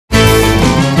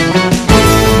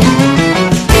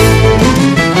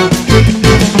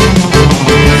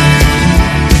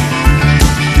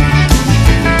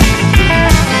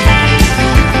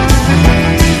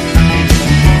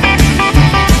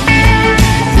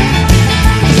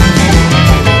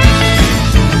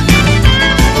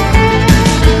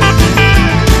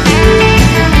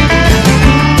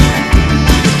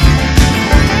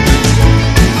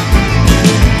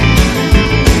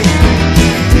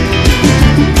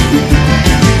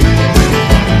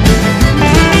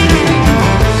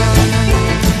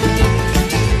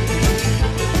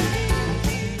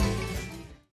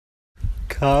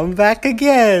Come back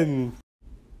again.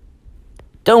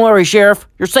 Don't worry, Sheriff.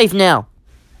 You're safe now.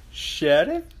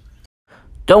 Sheriff?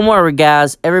 Don't worry,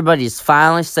 guys. Everybody's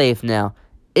finally safe now.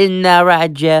 Isn't that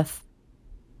right, Jeff?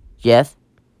 Jeff?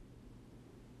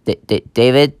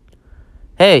 David?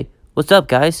 Hey, what's up,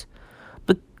 guys?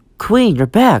 But Queen, you're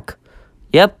back.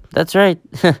 Yep, that's right.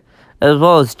 As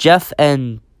well as Jeff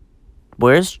and...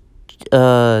 Where's...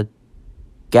 Guys?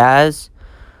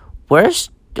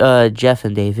 Where's, Jeff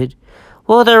and David?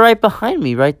 Well, they're right behind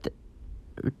me, right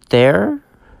there.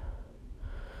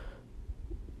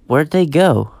 Where'd they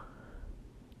go?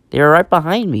 They were right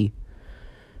behind me.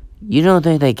 You don't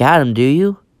think they got him, do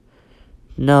you?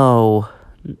 No.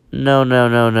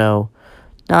 No.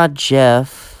 Not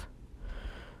Jeff.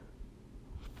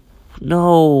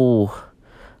 No.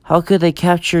 How could they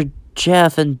capture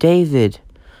Jeff and David?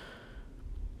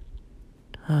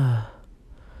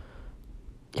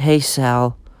 Hey,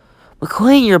 Sal.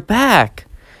 McQueen, you're back.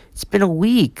 It's been a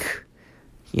week.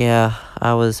 Yeah,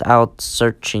 I was out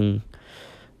searching,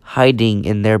 hiding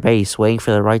in their base, waiting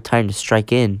for the right time to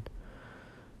strike in.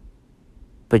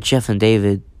 But Jeff and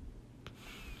David...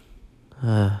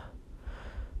 what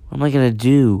am I gonna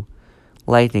do?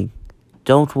 Lightning,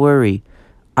 don't worry.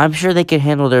 I'm sure they can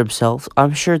handle themselves.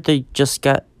 I'm sure they just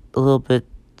got a little bit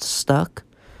stuck.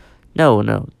 No,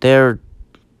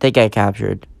 they got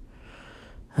captured.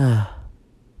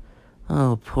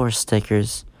 Oh, poor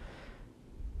stickers.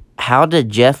 How did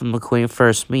Jeff and McQueen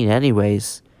first meet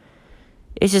anyways?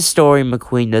 It's a story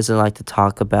McQueen doesn't like to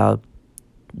talk about.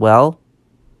 Well,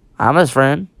 I'm his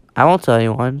friend. I won't tell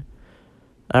anyone.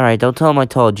 Alright, don't tell him I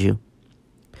told you.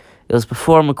 It was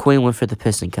before McQueen went for the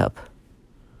Piston Cup.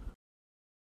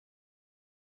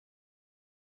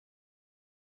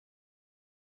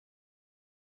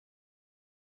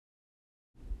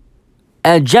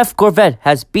 And Jeff Corvette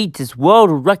has beat his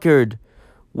world record.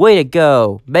 Way to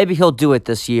go. Maybe he'll do it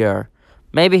this year.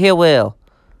 Maybe he will.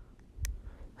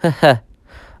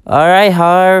 Alright,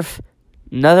 Harv.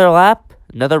 Another lap,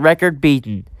 another record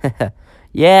beaten.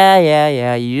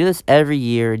 Yeah. You do this every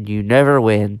year and you never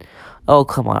win. Oh,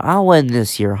 come on. I'll win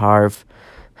this year, Harv.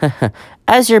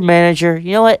 As your manager,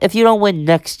 you know what? If you don't win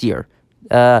next year,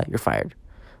 you're fired.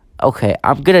 Okay,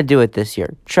 I'm gonna do it this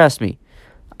year. Trust me.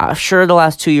 Sure, the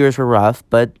last 2 years were rough,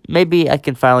 but maybe I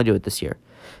can finally do it this year.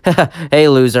 Hey,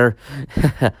 loser.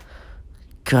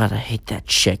 God, I hate that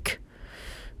chick.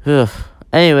 Ugh.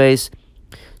 Anyways,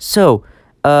 so,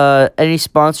 any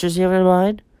sponsors you have in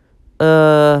mind?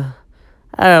 I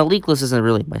don't know, Leakless isn't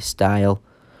really my style.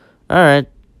 Alright.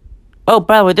 Oh,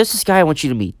 by the way, there's this guy I want you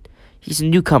to meet. He's a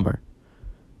newcomer.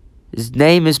 His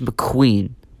name is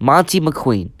McQueen. Monty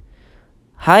McQueen.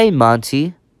 Hi,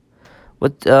 Monty.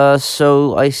 What,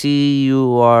 so I see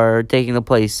you are taking the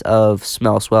place of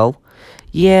Smellswell.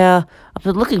 Yeah, I've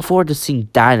been looking forward to seeing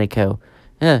Dinoco.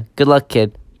 Good luck,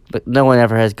 kid. But no one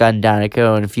ever has gotten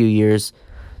Dinoco in a few years.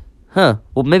 Well,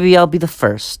 maybe I'll be the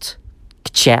first.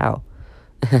 Ciao.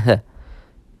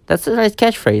 That's a nice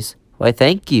catchphrase. Why,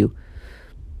 thank you.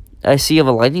 I see you have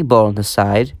a lightning bolt on the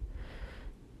side.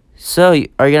 So, are you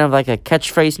gonna have like a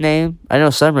catchphrase name? I know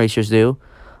some racers do.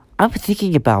 I'm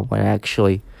thinking about one,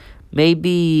 actually.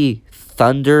 Maybe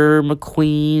Thunder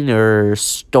McQueen or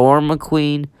Storm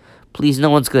McQueen. Please, no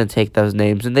one's gonna take those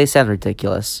names, and they sound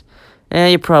ridiculous.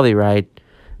 You're probably right.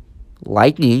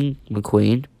 Lightning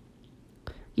McQueen.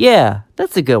 Yeah,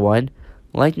 that's a good one.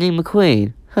 Lightning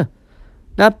McQueen.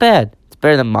 Not bad. It's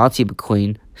better than Monty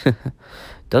McQueen.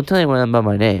 Don't tell anyone about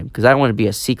my name, because I don't want to be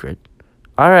a secret.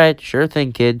 Alright, sure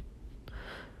thing, kid.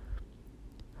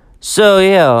 So,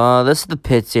 yeah, this is the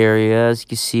pits area. As you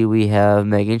can see, we have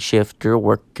Megan Shifter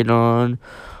working on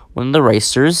one of the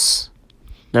racers.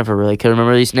 Never really could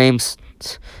remember these names.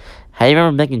 How do you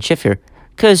remember Megan Shifter?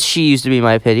 Because she used to be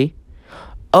my pity.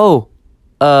 Oh,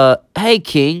 hey,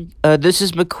 King. This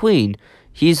is McQueen.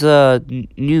 He's a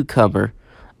newcomer.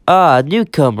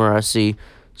 Newcomer, I see.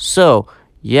 So,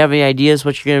 you have any ideas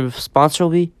what your sponsor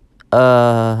will be?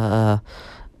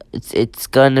 It's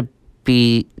gonna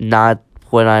be not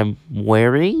what I'm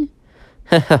wearing?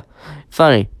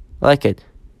 Funny. I like it.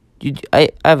 I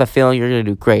have a feeling you're gonna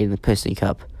do great in the Piston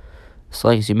Cup. As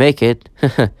long as you make it.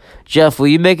 Jeff, will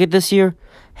you make it this year?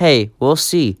 Hey, we'll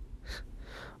see.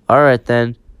 Alright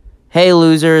then. Hey,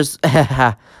 losers.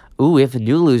 Ooh, we have a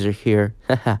new loser here.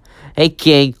 Hey,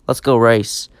 King, let's go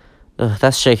race.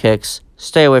 That's Shake Hicks.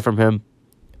 Stay away from him.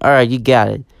 Alright, you got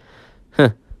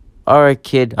it. Alright,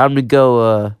 kid, I'm gonna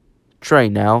go,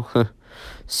 train now.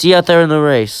 See you out there in the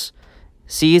race.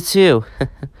 See you too.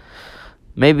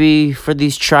 Maybe for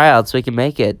these tryouts we can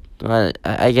make it.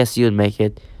 I guess you would make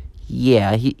it.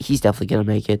 Yeah, he's definitely gonna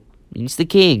make it. He's the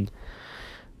king.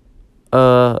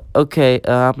 Okay,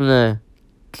 I'm gonna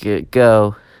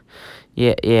go.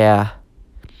 Yeah.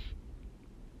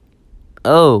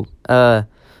 Oh,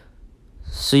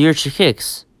 so you're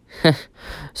Chicks.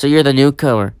 So you're the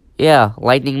newcomer. Yeah,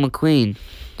 Lightning McQueen.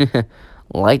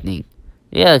 Lightning.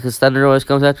 Yeah, 'cause thunder always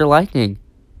comes after lightning.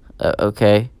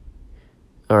 Okay.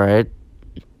 Alright.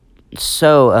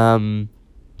 So,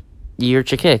 you're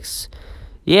Chicks.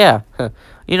 Yeah.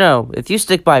 You know, if you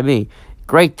stick by me,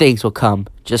 great things will come.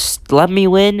 Just let me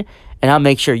win, and I'll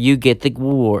make sure you get the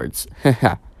rewards.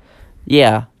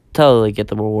 Yeah, totally get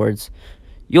the rewards.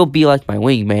 You'll be like my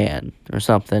wingman or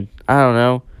something. I don't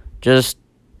know. Just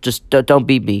don't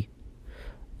beat me.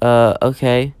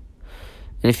 Okay.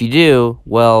 And if you do,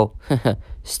 well,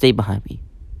 stay behind me,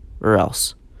 or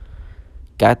else.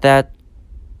 Got that?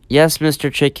 Yes,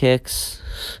 Mr. Chick Hicks.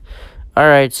 All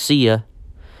right, see ya.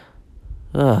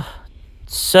 Ugh.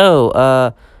 So,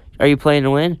 are you playing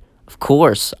to win? Of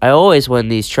course. I always win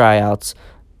these tryouts.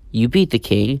 You beat the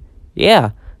king.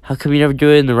 Yeah. How come you never do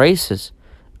it in the races?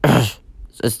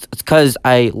 It's because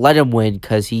I let him win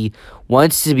because he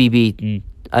wants to be beaten.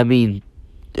 I mean,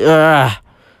 ugh.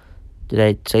 Did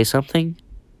I say something?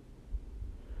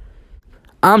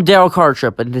 I'm Daryl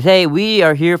Cartrip, and today we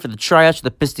are here for the tryouts for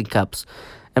the Piston Cups.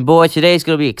 And boy, today's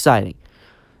going to be exciting.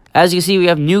 As you can see, we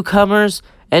have newcomers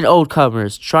and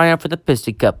oldcomers trying out for the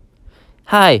Piston Cup.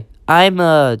 Hi, I'm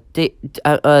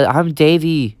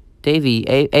Davey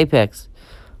Apex.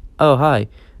 Oh, hi.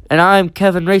 And I'm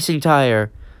Kevin Racing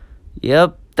Tire.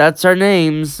 Yep, that's our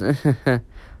names.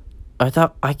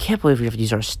 I can't believe we have to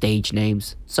use our stage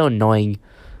names. So annoying.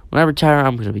 When I retire,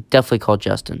 I'm going to be definitely called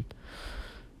Justin.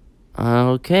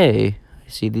 Okay. I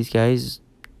see these guys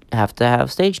have to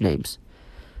have stage names.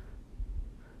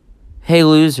 Hey,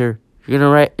 loser. You're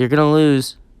gonna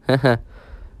lose. Like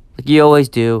you always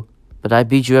do. But I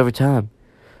beat you every time.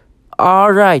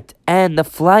 Alright, and the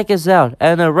flag is out,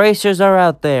 and the racers are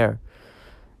out there.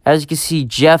 As you can see,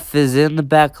 Jeff is in the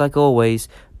back like always,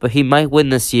 but he might win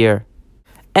this year.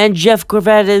 And Jeff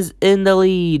Corvette is in the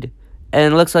lead.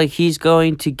 And it looks like he's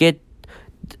going to get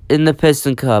in the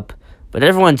Piston Cup. But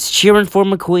everyone's cheering for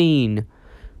McQueen.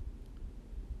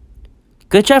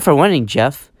 Good job for winning,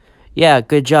 Jeff. Yeah,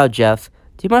 good job, Jeff.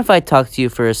 Do you mind if I talk to you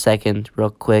for a second, real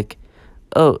quick?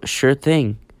 Oh, sure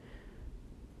thing.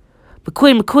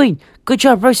 McQueen, good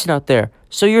job racing out there.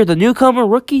 So you're the newcomer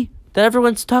rookie that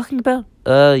everyone's talking about?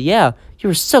 Yeah, you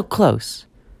were so close.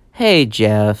 Hey,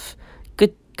 Jeff.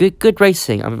 Good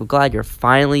racing. I'm glad you're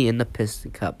finally in the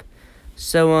Piston Cup.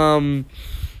 So,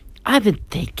 I've been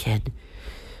thinking,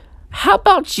 how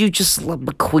about you just let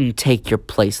McQueen take your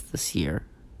place this year?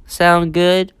 Sound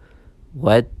good?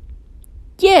 What?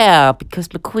 Yeah, because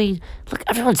McQueen, look,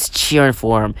 everyone's cheering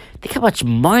for him. Think how much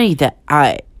money that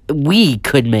we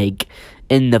could make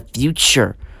in the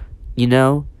future. You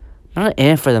know? I'm not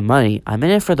in it for the money. I'm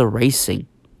in it for the racing.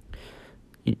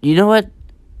 You know what?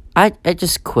 I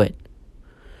just quit.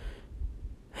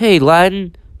 Hey,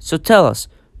 Laden, so tell us,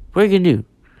 what are you gonna do?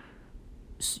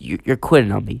 You're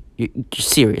quitting on me. You're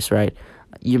serious, right?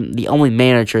 You're the only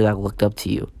manager that looked up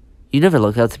to you. You never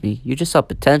looked up to me. You just saw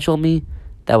potential in me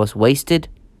that was wasted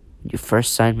when you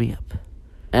first signed me up.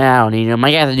 I don't need him.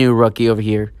 I got the new rookie over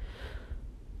here.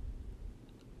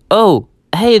 Oh,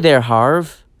 hey there,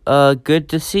 Harv. Good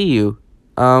to see you.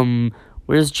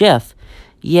 Where's Jeff?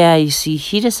 Yeah, you see,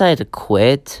 he decided to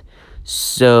quit.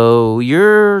 So,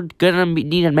 you're gonna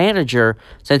need a manager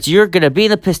since you're gonna be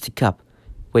in the Piston Cup.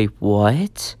 Wait,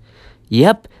 what?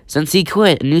 Yep, since he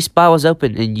quit, a new spot was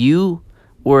open, and you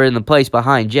were in the place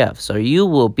behind Jeff. So, you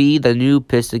will be the new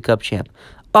Piston Cup champ.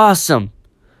 Awesome!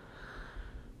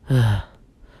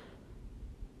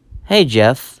 Hey,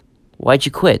 Jeff. Why'd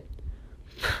you quit?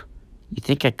 You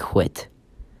think I quit?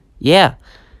 Yeah,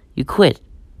 you quit.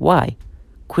 Why?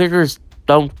 Quitters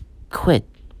don't quit.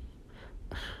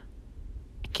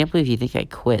 I can't believe you think I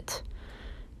quit.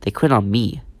 They quit on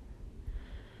me.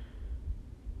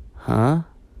 Huh?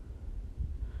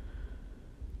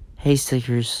 Hey,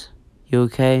 Stickers. You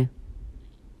okay?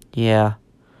 Yeah.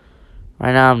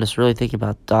 Right now, I'm just really thinking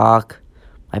about Doc,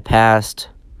 my past,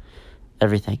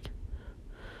 everything.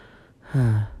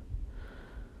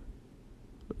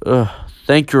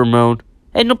 Thank you, Ramon.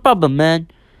 Hey, no problem, man.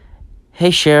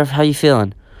 Hey, Sheriff, how you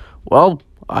feeling? Well,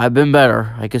 I've been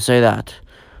better, I can say that.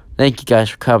 Thank you guys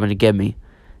for coming to get me.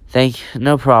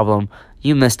 No problem.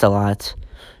 You missed a lot.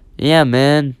 Yeah,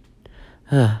 man.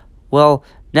 Well,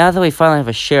 now that we finally have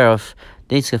a sheriff,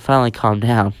 things can finally calm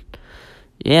down.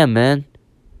 Yeah, man.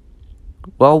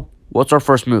 Well, what's our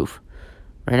first move?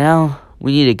 Right now,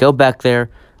 we need to go back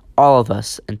there, all of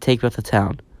us, and take back the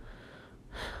town.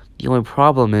 The only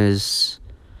problem is,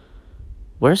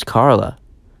 Where's Carla?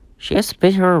 She hasn't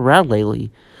been here around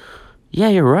lately. Yeah,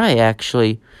 you're right,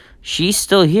 actually. She's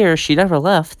still here. She never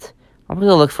left. I'm gonna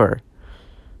go look for her.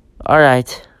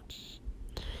 Alright.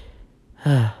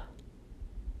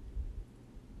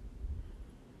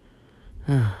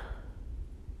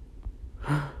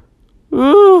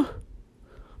 Ooh.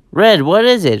 Red, what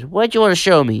is it? What'd you want to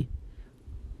show me?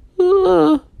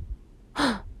 Ooh.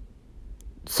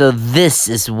 So this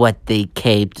is what they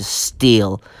came to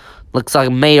steal. Looks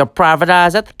like Mayor Private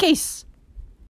Eyes at the case.